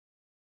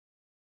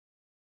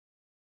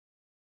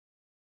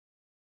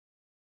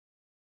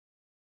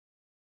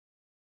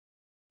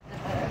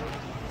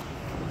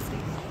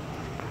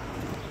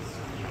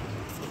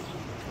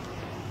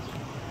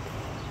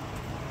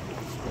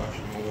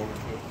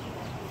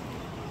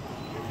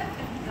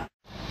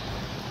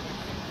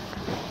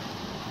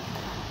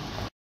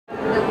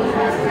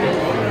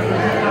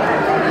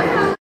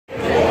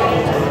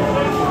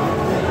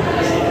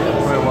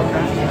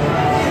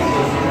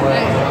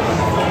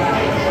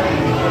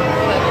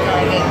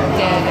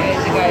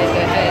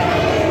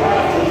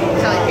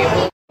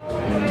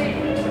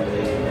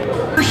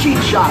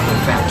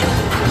chocolate factory.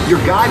 Your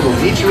guide will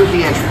meet you at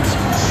the entrance.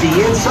 See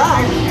you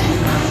inside.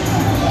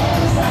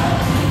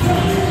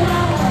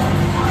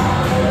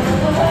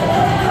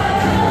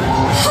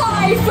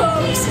 Hi,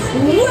 folks.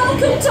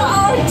 Welcome to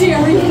our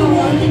dairy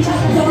farm.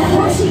 The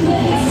Hershey's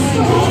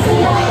stories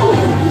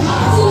alive.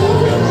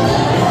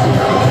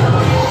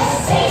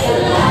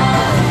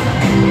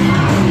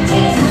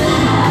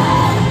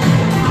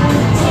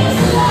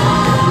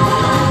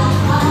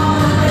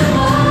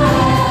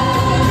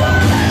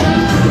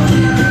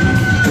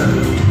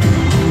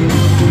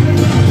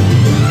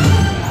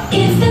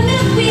 It's the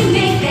milk we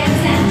make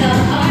that's at the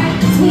heart.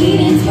 Sweet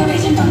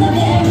inspiration from the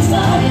very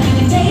start, and you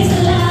can taste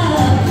the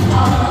love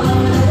all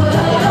over the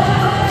world.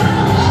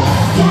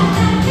 Got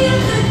that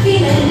feel-good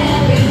feeling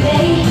every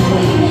day.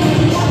 We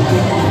make it all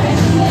the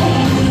right way.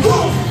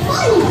 Let's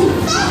find the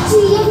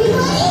factory,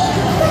 everybody!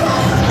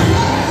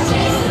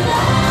 Taste the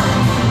love.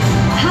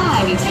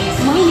 Hi,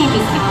 my name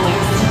is Alex.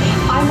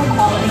 I'm a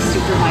quality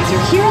supervisor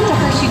here at the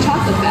Hershey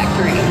Chocolate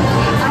Factory.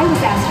 I was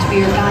asked to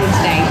be your guide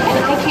today,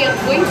 and I can't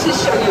wait to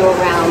show you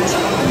around.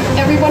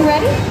 Everyone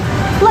ready?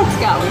 Let's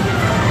go.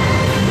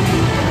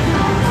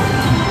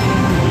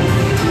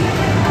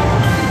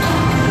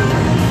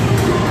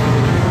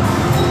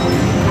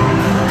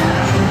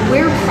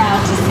 We're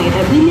proud to say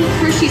that we make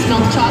Hershey's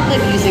milk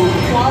chocolate using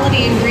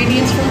quality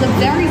ingredients from the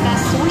very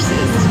best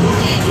sources.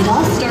 It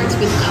all starts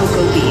with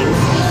cocoa beans,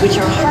 which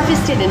are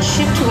harvested and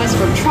shipped to us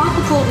from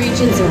tropical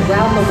regions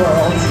around the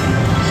world.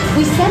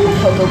 We send the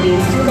cocoa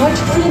beans through large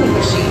cleaning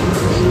machines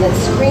that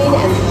screen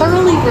and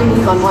thoroughly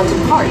remove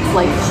unwanted parts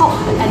like pulp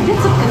and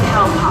bits of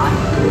cacao pod.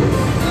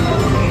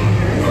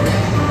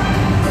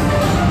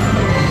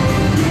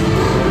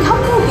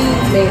 Cocoa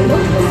beans may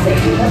look the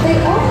same, but they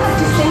all have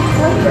distinct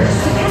flavors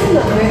depending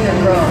on where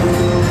they're grown.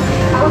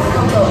 Our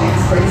cocoa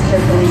experts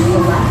carefully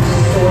select,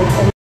 sort,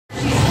 and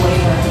choose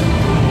flavor.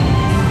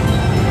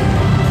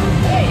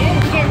 Hey,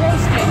 and get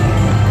roasted.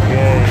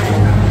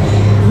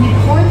 We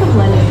pour the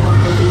blended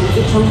cocoa beans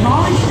into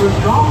large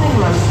revolving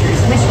roasters,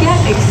 which get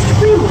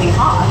extremely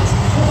hot.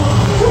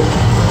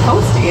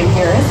 Toasty in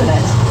here, isn't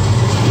it?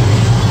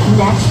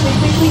 Next, we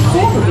quickly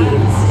cool the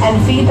beans and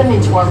feed them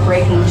into our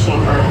breaking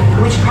chamber,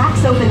 which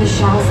cracks open the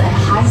shells at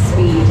high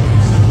speed.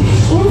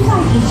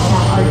 Inside each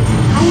shell are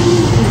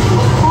tiny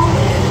pieces of cocoa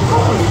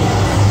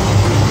beans.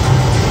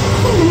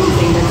 It's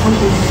amazing that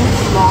something so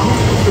small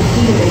is the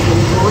key to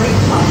making great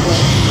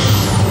chocolate.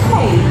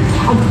 Hey,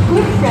 a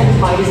good friend of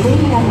mine is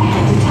waiting up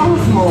ahead to tell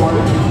us more.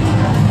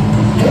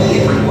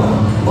 Hey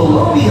everyone,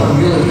 below me are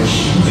milling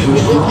machines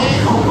which grind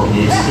cocoa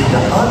nibs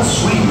into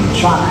unsweetened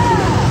chocolate.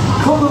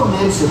 Cocoa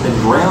nibs have been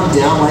ground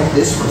down like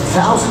this for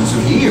thousands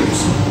of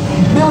years.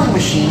 Milling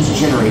machines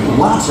generate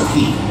lots of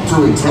heat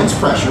through intense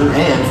pressure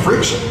and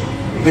friction.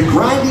 The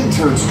grinding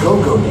turns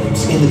cocoa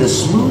nibs into the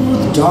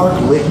smooth, dark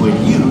liquid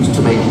used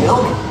to make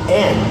milk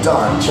and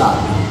dark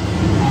chocolate.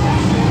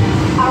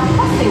 Our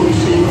pressing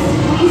machines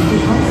squeeze the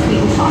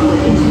unsweetened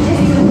chocolate into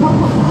discs of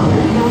cocoa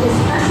powder known as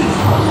Hershey's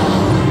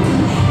cocoa.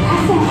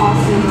 Pressing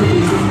also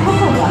produces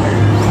cocoa butter,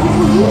 which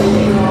will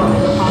usually be more of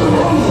the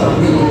process.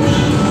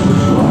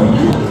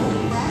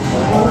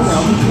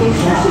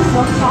 Hershey's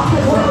milk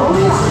chocolate for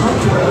only $100.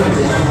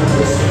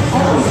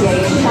 Every day,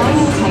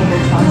 shiny tiger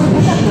trucks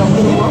pick up milk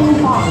in broken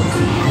bottles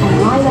and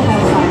line up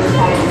outside the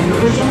factory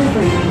for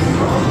delivery.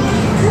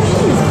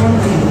 Hershey is one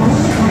of the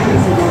only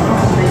companies in the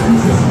world that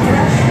uses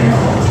fresh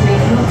milk to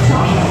make milk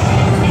chocolate.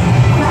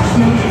 Fresh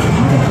milk is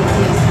part of what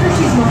gives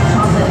Hershey's milk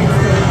chocolate its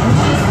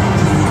delicious and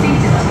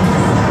distinctive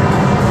taste.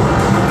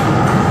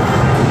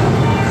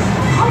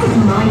 Part of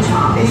my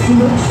job is to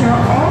make sure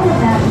all of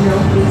that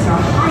milk meets our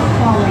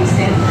high-quality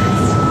standards.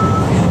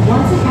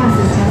 Once it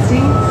passes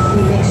testing,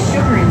 we mix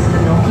sugar into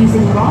the milk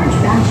using large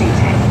batching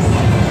tanks.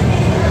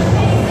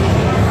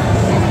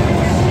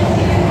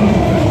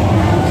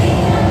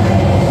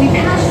 We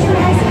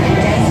pasteurize and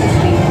condense the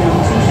sweet milk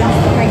to just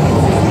the right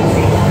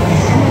consistency,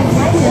 and then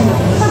blend in the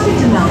perfect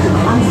amount of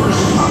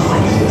unsweetened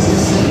chocolate. This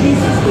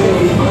is where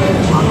we put the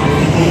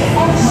chocolate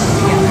all come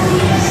together.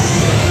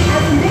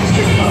 As the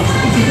mixture cooks,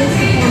 it begins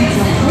to form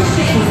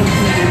delicious liquids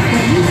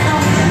that we call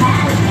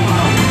chocolate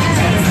caramel.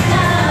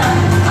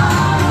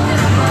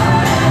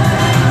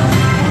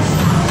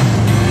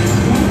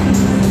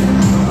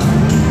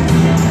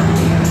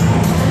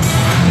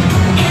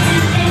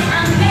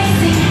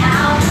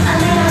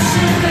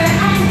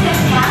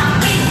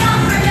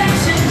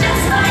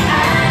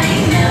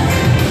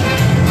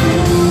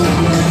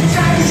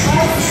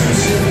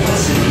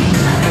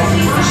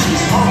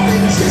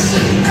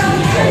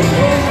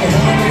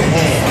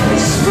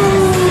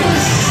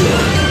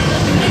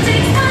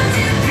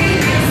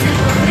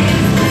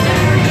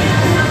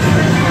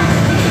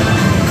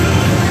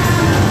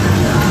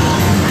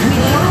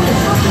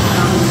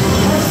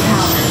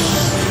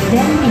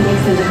 Then we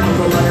mix in the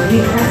cocoa butter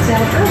we pressed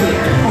out earlier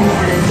and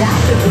add a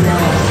dash of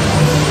vanilla.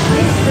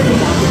 This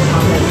brings out the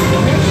chocolate's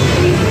rich,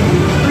 sweet,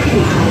 and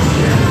creamy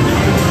texture,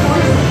 and of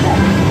course, that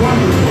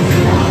wonderful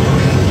smell.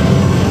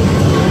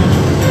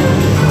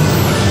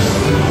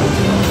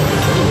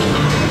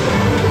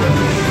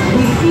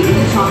 We feed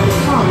the chocolate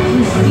foam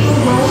through steel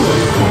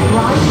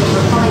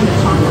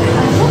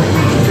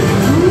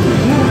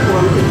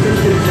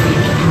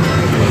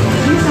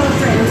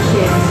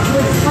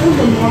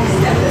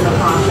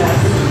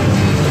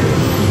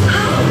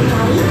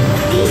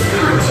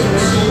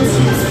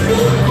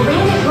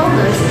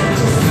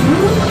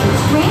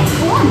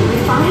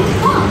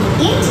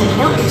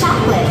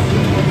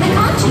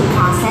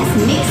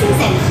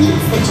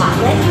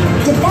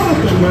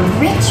developing a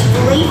rich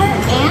flavor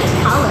and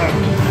color.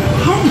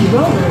 Heavy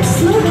rollers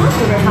smooth out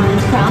the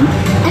refined crumb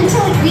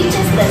until it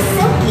reaches the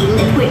silky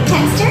liquid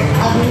texture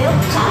of milk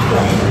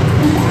chocolate.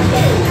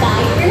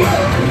 Bye for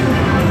now.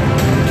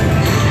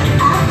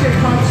 After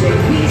crunching,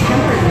 we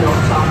tempered milk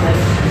chocolate,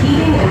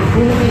 heating and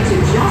cooling it to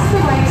just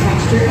the right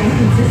texture and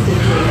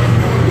consistency.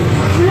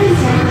 During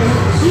tempering,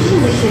 we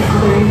condition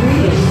other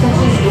ingredients such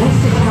as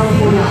roasted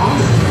California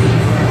almond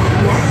trees.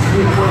 Next,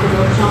 we pour the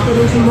milk chocolate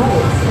into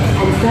molds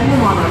and send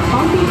them on a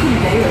funky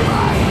conveyor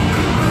ride.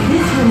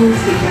 This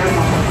removes the air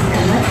bubbles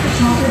and lets the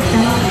chocolate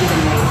settle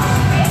evenly.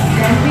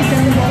 Then we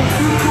send the molds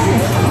through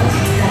Periscope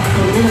that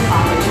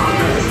solidify the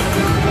chocolate.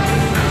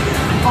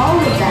 All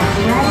of that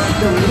fresh,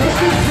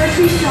 delicious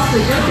Hershey's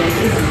chocolate goodness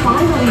is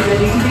finally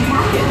ready to be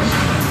packaged.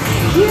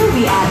 Here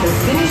we add the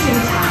finishing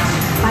touch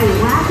by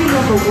wrapping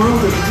up a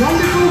world of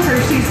wonderful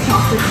Hershey's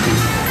chocolate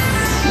treats.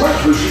 Like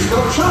Hershey's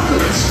milk chocolate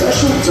and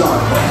special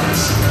dark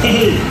bars.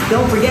 Hey,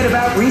 don't forget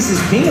about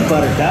Reese's peanut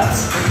butter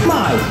cups,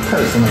 my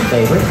personal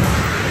favorite.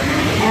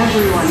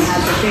 Everyone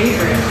has a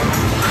favorite.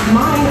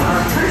 Mine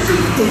are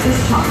Hershey's Kisses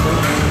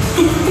chocolate.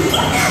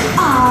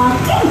 Aw,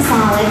 thanks,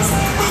 Alex.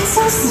 That's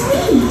so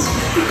sweet.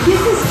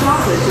 Kisses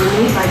chocolates are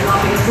made by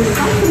dropping a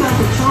precise amount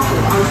of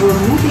chocolate onto a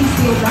moving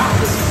steel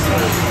box.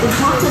 The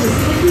chocolate is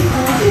quickly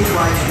poured into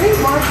our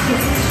trademark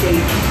Kisses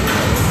shape.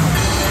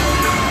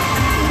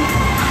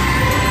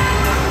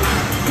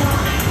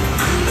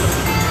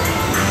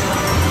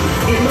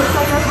 It looks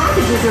like our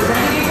packages are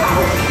ready to go.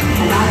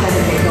 And I better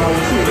get going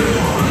too.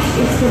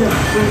 It's been a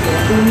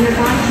privilege being your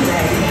guide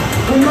today.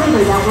 Remember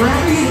that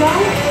wherever you go,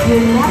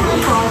 you're never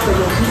far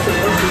from a piece of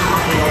Hershey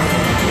chocolate.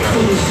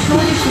 So be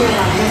sure to share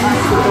that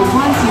goodness with the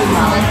ones you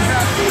love.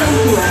 Thank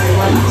you,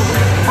 everyone.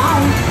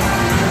 Bye.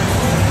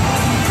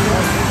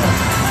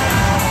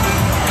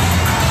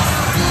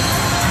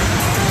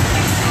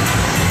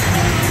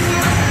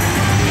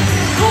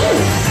 Hey,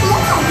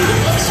 look, we get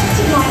a picture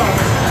together.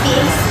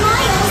 Big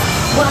smiles.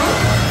 1,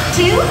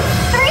 2,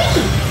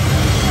 3.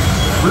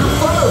 Group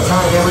photo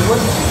time, everyone.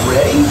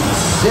 Ready,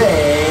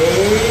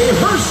 say,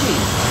 Hershey.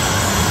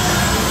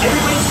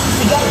 Everybody sits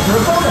together for a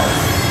photo.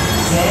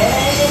 Say,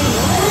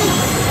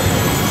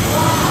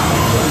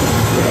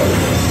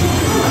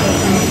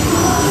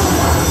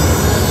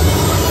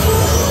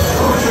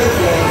 okay,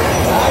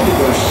 gang, time to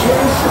go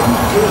share some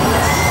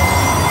goodness.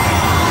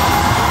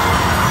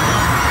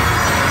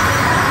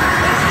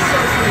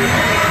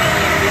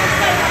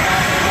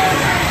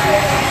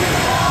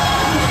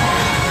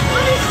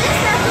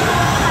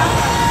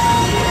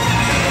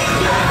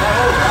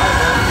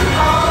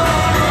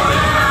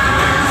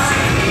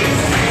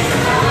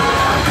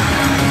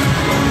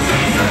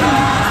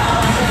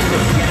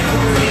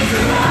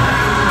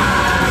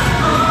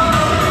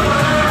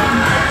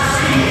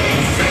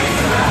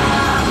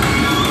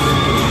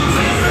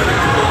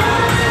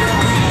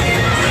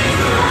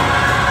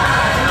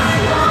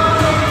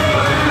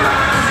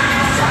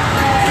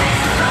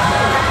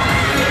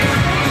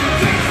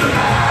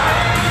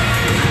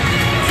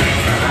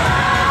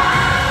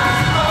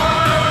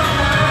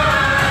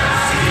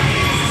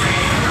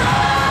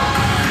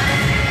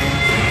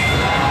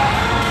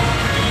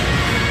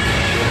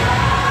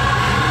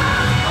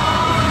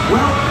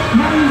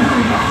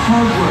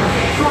 Hard work,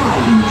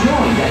 pride, and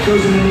joy that goes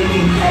into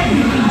making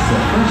every piece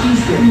of Hershey's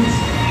goodness.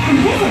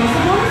 And this is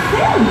a lot of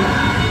food.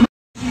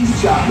 Hershey's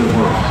Chocolate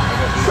World.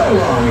 So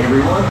long,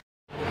 everyone.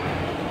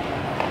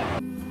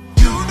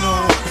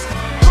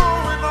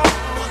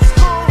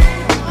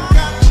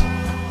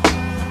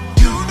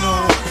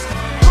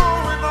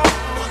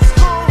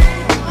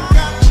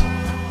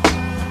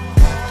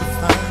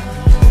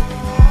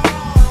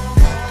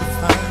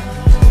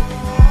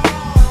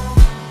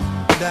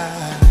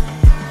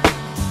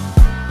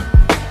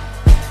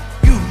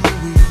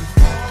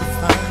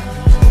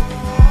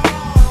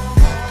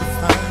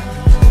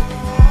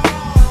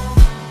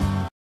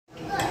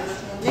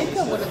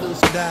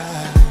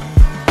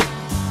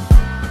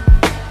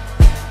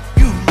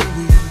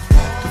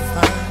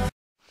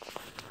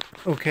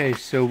 Okay,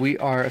 so we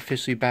are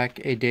officially back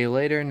a day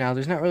later. Now,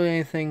 there's not really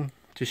anything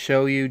to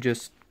show you,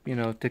 just, you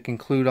know, to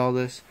conclude all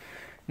this.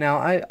 Now,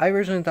 I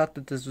originally thought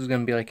that this was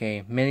going to be like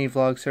a mini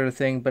vlog sort of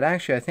thing, but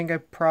actually I think I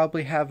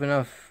probably have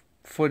enough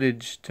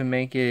footage to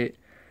make it,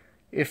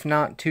 if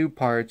not 2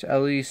 parts,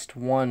 at least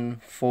 1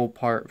 full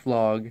part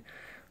vlog.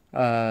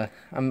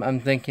 I'm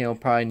thinking it'll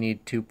probably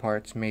need 2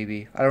 parts,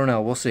 maybe. I don't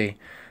know, we'll see.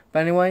 But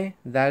anyway,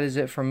 that is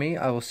it from me.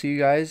 I will see you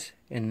guys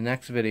in the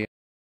next video.